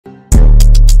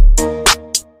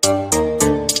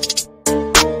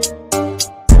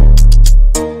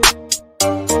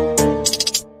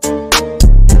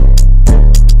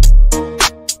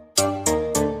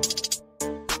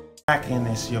And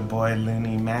it's your boy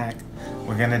Looney Mac.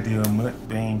 We're gonna do a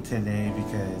mukbang today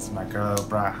because my girl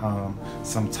brought home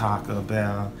some Taco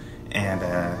Bell and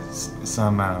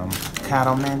some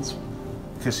Cattlemen's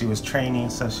because she was training,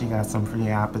 so she got some free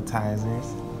appetizers.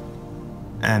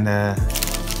 And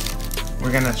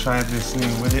we're gonna try this new,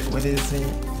 what is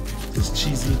it? This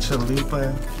cheesy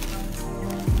chalupa.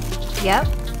 Yep.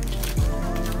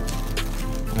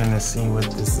 We're gonna see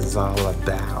what this is all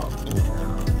about, you know.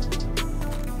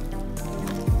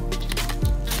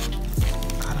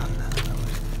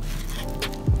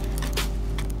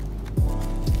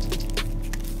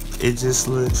 It just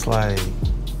looks like,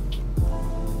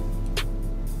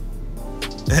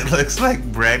 it looks like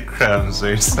breadcrumbs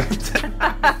or something.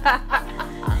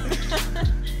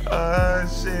 Oh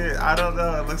shit, I don't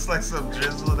know. It looks like some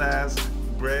drizzled ass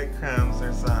breadcrumbs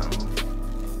or something.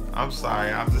 I'm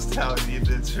sorry, I'm just telling you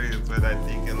the truth, but I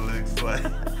think it looks like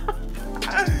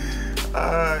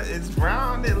it's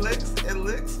brown. It looks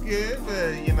good,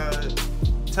 but you know,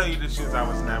 tell you the truth, I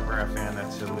was never a fan of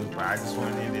chalupa. I just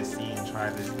wanted to see and try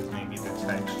this because maybe the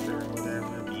texture or whatever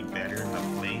would be better in the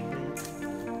flavor.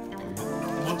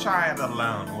 We'll try it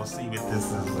alone. We'll see what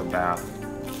this is about.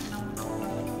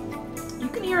 You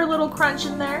can hear a little crunch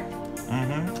in there.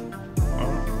 Mm-hmm.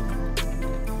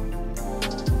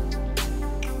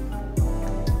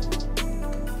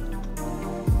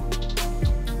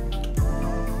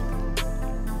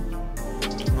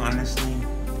 Honestly,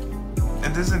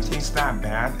 it doesn't taste that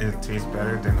bad. It tastes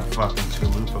better than a fucking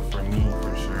chalupa for me,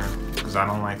 for sure. Because I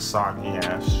don't like soggy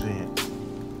ass shit.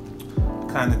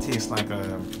 Kind of tastes like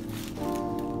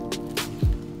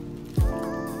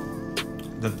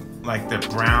the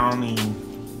brownie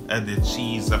of the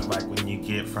cheese of like when you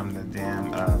get from the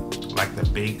damn like the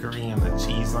bakery and the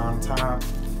cheese on top.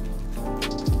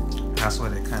 That's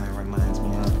what it kind of reminds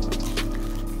me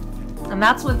of. And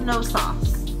that's with no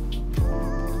sauce.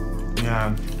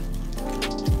 Yeah.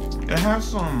 It has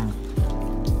some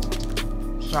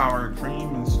sour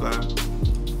cream and stuff.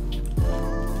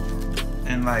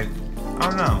 And like, I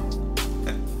don't know.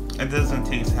 It doesn't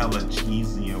taste hella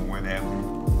cheesy or whatever.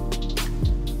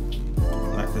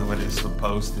 Like what it's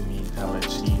supposed to be, hella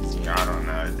cheesy. I don't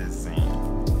know, it just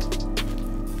seems.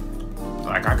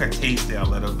 Like I could taste it a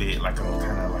little bit, like I'm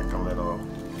kind of like a little,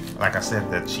 like I said,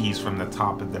 the cheese from the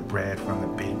top of the bread from the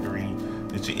bakery.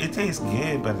 It tastes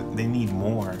good, but they need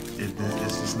more.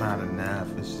 It's just not enough.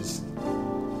 It's just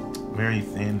very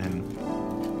thin and,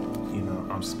 you know,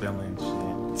 I'm spilling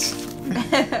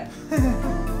shit.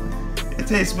 It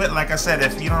tastes good. Like I said,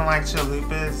 if you don't like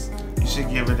chalupas, you should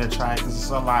give it a try because it's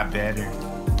a lot better.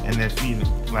 And if you,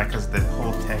 like, because the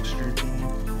whole texture thing,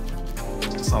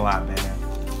 it's a lot better.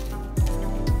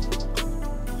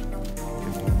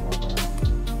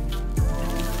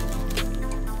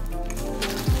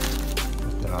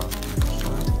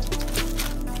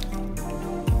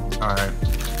 Alright,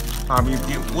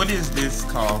 what is this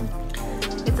called?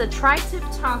 It's a tri-tip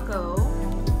taco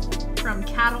from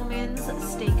Cattlemen's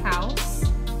Steakhouse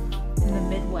in the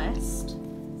Midwest.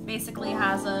 Basically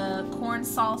has a corn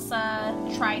salsa,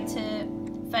 tri-tip,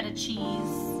 feta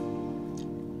cheese,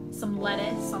 some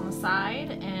lettuce on the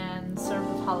side, and served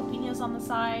with jalapenos on the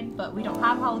side. But we don't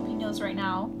have jalapenos right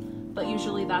now, but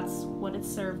usually that's what it's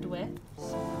served with.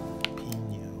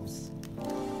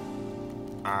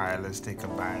 Alright, let's take a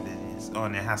bite of this. Oh,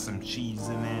 and it has some cheese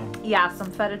in there? Yeah,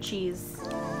 some feta cheese.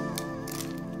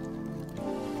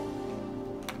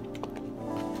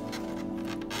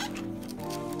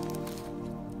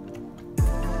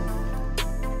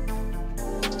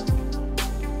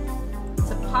 It's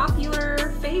a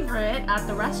popular favorite at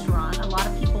the restaurant. A lot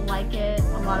of people like it.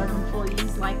 A lot of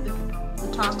employees like the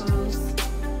tacos.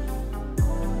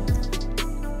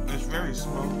 It's very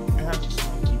smoky. It has a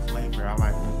smoky flavor. I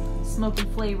like it. Smoky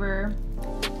flavor.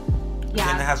 Yeah.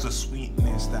 And it has a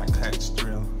sweetness that cuts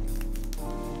through.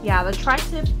 Yeah, the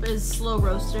tri-tip is slow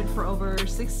roasted for over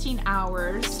 16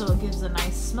 hours, so it gives a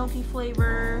nice smoky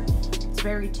flavor. It's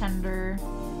very tender.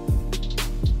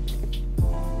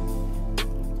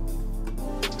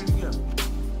 Pretty good.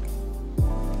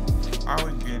 I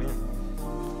would get it.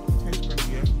 Tastes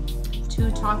pretty good. 2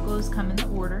 tacos come in the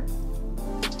order.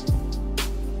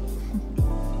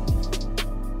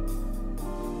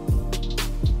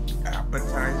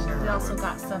 Appetizer. We also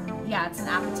got some, yeah, it's an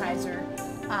appetizer.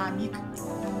 You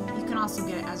can also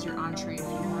get it as your entree if you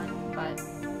want, but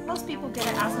most people get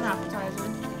it as an appetizer.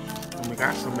 And we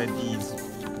got some of these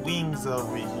wings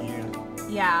over here.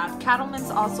 Yeah, Cattlemen's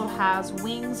also has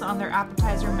wings on their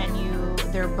appetizer menu.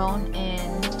 They're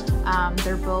bone-in.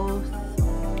 They're both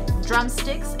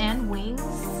drumsticks and wings,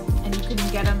 and you can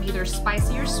get them either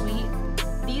spicy or sweet.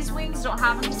 These wings don't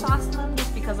have any sauce in them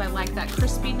just because I like that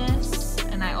crispiness,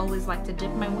 and I always like to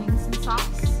dip my wings in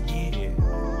sauce. Yeah.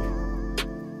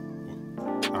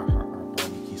 Our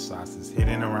barbecue sauce is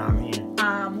hidden around here.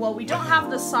 Well, we don't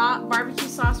have the barbecue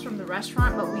sauce from the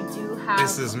restaurant, but we do have.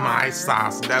 This is my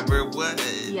sauce, number one.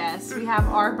 Yes, we have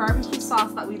our barbecue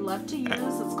sauce that we love to use.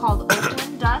 It's called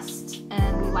Oakland Dust,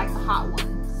 and we like the hot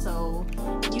one. So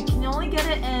you can only get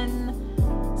it in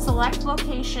select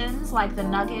locations like the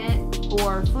Nugget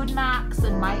or Food Max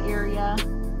in my area.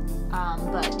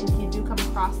 But if you do come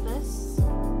across this,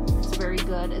 it's very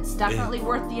good. It's definitely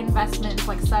worth the investment. It's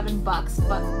like $7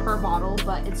 per bottle,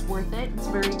 but it's worth it. It's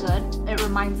very good. It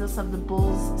reminds us of the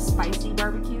Bull's spicy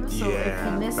barbecue. So if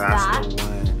you missed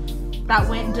that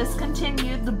went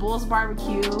discontinued. The Bull's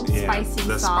barbecue spicy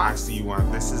the sauce. Spicy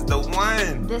one. This is the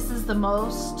one. This is the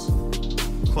most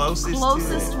closest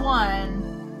one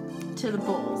to the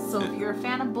Bull's. So if you're a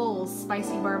fan of Bull's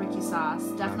spicy barbecue sauce,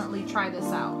 definitely try this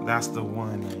out. That's the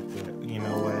one right there. You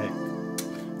know what?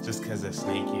 Just because it's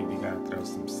snaky, we gotta throw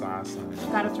some sauce on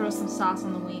it. Gotta throw some sauce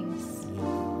on the wings.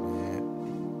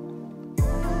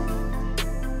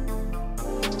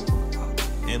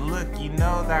 And look, you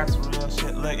know that's real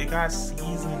shit. Look, it got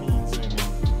seasonings in it.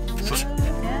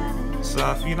 So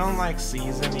if you don't like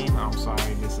seasoning, I'm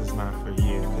sorry, this is not for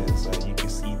you, because you can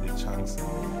see the chunks in it.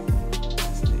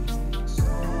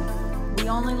 We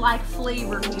only like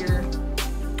flavor here.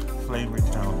 Flavor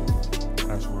count.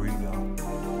 That's where we go.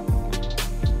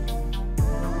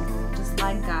 Just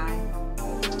like Guy.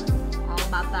 All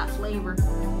about that flavor.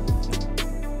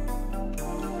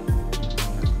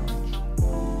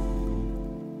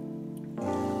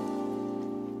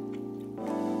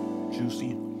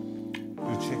 Juicy.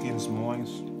 The chicken's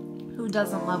moist. Who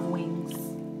doesn't love wings?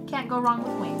 Can't go wrong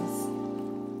with wings.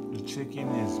 The chicken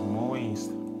is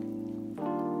moist.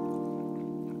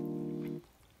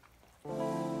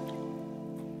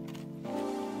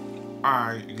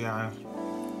 Alright, guys.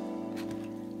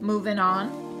 Moving on.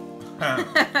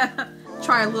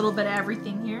 Try a little bit of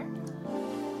everything here.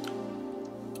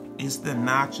 It's the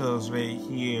nachos right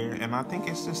here, and I think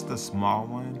it's just the small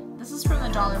one. This is from the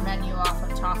dollar menu off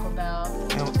of Taco Bell.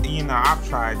 And, you know, I've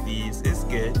tried these. It's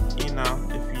good. You know,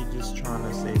 if you're just trying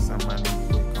to save some money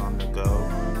quick on the go,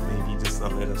 maybe just a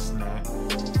little snack.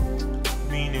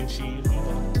 Bean and cheese, you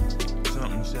know,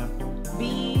 something simple.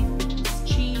 Beans,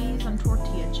 cheese, and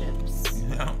tortilla chips.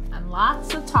 Yeah. And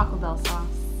lots of Taco Bell sauce.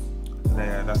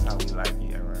 Yeah, that's how we like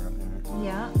it around here.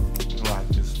 Yeah. We like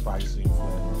this spicy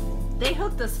flavor. They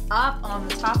hooked us up on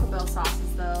the Taco Bell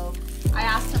sauces though. I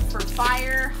asked them for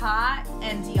Fire, Hot,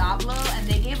 and Diablo, and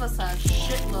they gave us a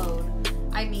shitload.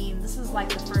 I mean, this is like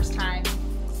the first time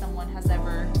someone has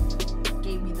ever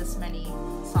gave me this many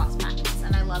sauce packets,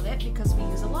 and I love it because we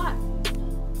use a lot.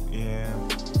 Yeah.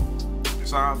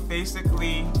 So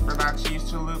basically, for that cheese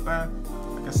chalupa,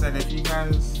 like I said, if you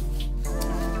guys,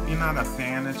 you're not a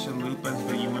fan of chalupas,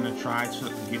 but you want to try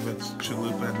give it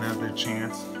chalupa another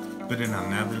chance, but in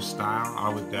another style, I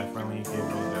would definitely give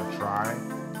it a try.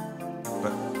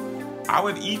 But I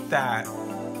would eat that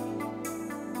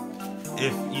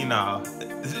if, you know,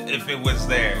 if it was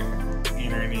there, you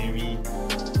know what I mean?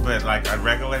 But like a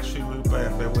regular chalupa,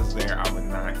 if it was there, I would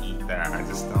not eat that. I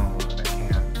just don't,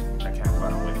 I can't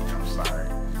fuck with it, I'm sorry.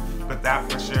 But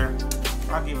that for sure,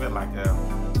 I'll give it like a...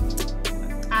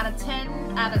 Out of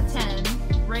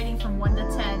 10, rating from 1 to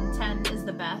 10, 10 is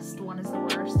the best, 1 is the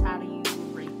worst. How do you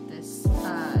rate this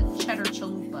cheddar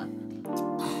chalupa?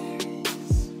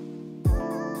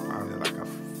 Probably like a...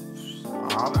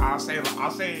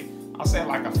 I'll say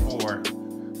like a 4.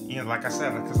 You know, like I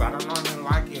said, because I don't normally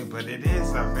like it, but it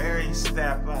is a very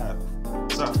step up.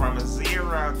 So from a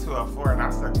 0 to a 4,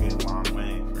 that's a good long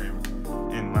way,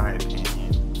 in my opinion.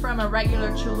 From a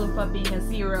regular chalupa being a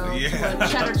 0 to a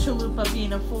cheddar chalupa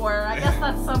being a 4. I guess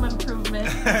that's some improvement.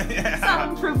 Some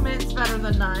improvements better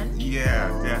than none.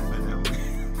 Yeah, definitely.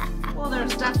 Well,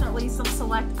 there's definitely some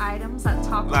select items at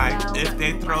Taco Bell. Like, if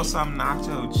they throw some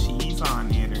nacho cheese on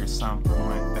it or something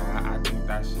like that, I think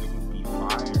that shit would be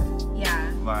fire.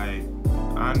 Yeah. Like,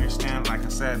 I understand, like I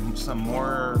said, some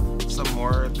more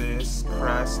of this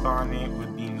crust on it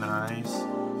would be nice.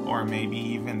 Or maybe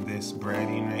even this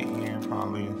breading right here,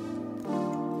 probably.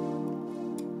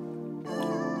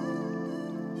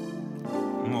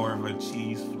 More of a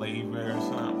cheese flavor or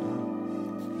something.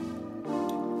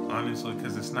 Honestly,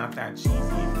 because it's not that cheesy.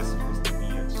 It's supposed to be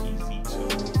a cheesy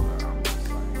chalupa.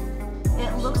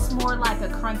 It looks more like a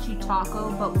crunchy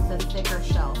taco, but with a thicker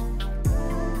shell.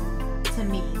 To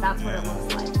me, that's what it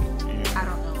looks like. Yeah. I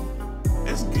don't know.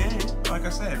 It's good. Like I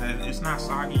said, it's not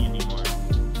soggy anymore.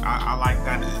 I like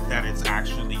that it's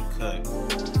actually cooked.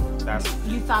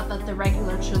 You thought that the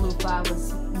regular chalupa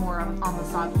was more on the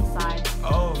soggy side.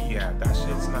 Oh yeah, that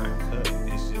shit's not cooked.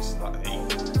 It's just like,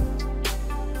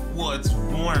 well, it's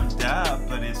warmed up,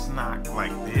 but it's not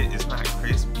like this. It's not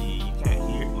crispy. You can't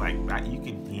hear like that. You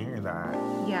can hear that.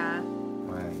 Yeah.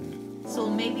 So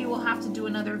maybe we'll have to do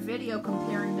another video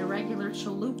comparing the regular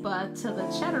chalupa to the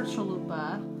cheddar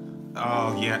chalupa.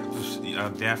 Oh yeah,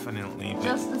 definitely.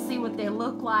 Just to see what they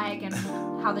look like and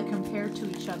how they compare to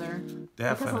each other.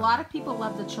 Definitely. Because a lot of people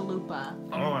love the chalupa.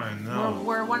 Oh, I know.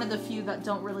 We're one of the few that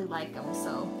don't really like them,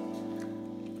 so.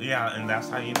 Yeah, and that's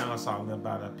how you know it's all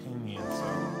about opinion, so.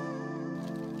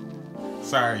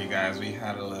 Sorry, you guys, we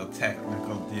had a little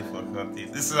technical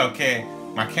difficulties. This is okay.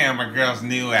 My camera girl's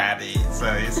new at it, so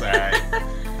it's alright.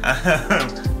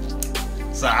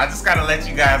 So I just gotta let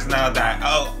you guys know that,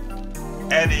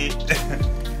 edit.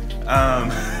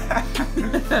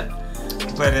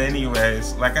 But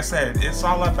anyways, like I said, it's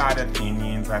all about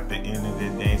opinions at the end of the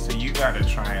day, so you gotta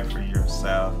try it for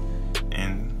yourself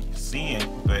and see it.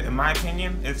 But in my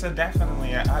opinion, it's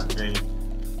definitely an upgrade.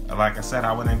 Like I said,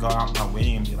 I wouldn't go out my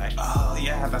way and be like, oh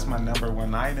yeah, that's my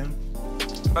 #1 item.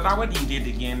 But I would eat it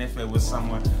again if it was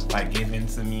someone like given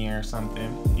to me or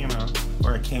something, you know,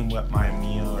 or it came with my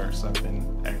meal or something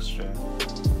extra.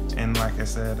 And like I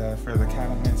said, for the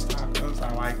Cattlemen's tacos,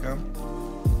 I like them.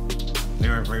 They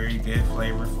were very good,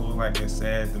 flavorful. Like I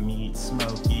said, the meat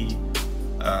smoky,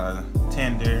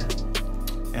 tender.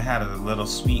 It had a little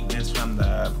sweetness from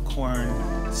the corn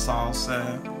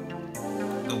salsa.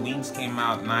 The wings came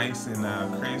out nice and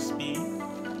crispy.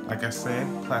 Like I said,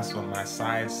 plus with my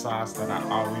side sauce that I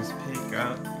always pick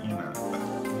up, you know,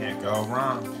 can't go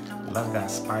wrong. Love that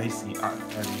spicy.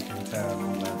 As you can tell,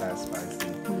 we love that spicy.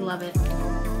 We love it.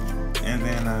 And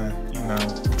then, you know,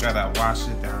 gotta wash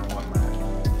it down with my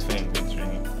favorite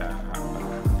drink,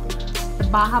 the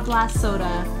Baja Blast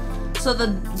soda. So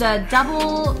the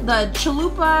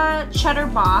chalupa cheddar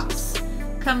box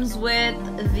comes with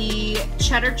the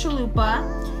cheddar chalupa.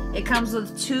 It comes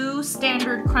with 2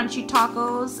 standard crunchy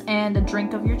tacos and a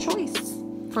drink of your choice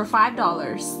for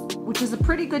 $5, which is a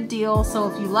pretty good deal. So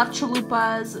if you love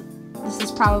chalupas, this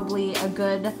is probably a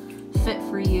good fit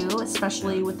for you,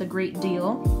 especially with a great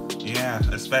deal. Yeah,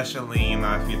 especially, you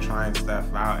know, if you're trying stuff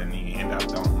out and you end up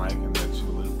don't liking the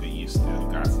chalupa, you still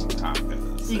got some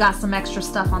tacos. You got some extra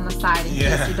stuff on the side in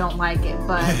case you don't like it,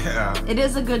 but it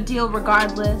is a good deal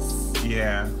regardless.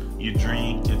 Yeah, you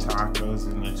drink your tacos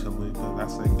and your chalupa.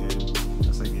 That's a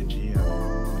good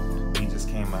deal. We just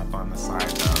came up on the side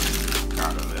though.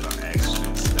 Got a little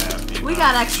extra stuff. We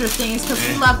got extra things because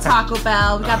we love Taco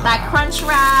Bell. We got that Crunch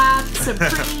Wrap,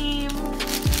 Supreme.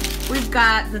 We've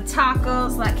got the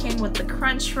tacos that came with the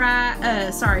Crunch Wrap.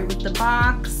 With the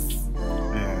box.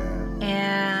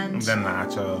 And the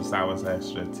nachos, that was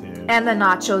extra too. And the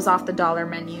nachos off the dollar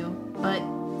menu. But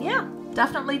yeah,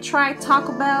 definitely try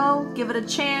Taco Bell. Give it a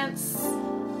chance.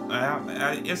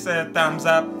 It's a thumbs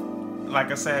up,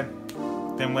 like I said,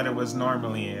 than what it was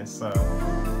normally is. So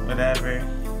whatever,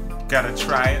 gotta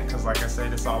try it because, like I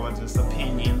said, it's all just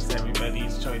opinions.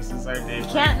 Everybody's choices are different.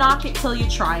 You can't knock it till you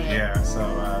try it. Yeah. So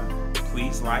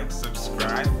please like,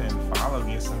 subscribe, and follow.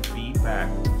 Get some feedback.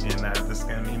 And this is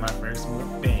gonna be my first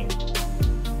mukbang.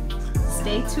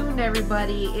 Stay tuned,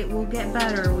 everybody. It will get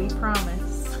better, we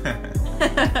promise.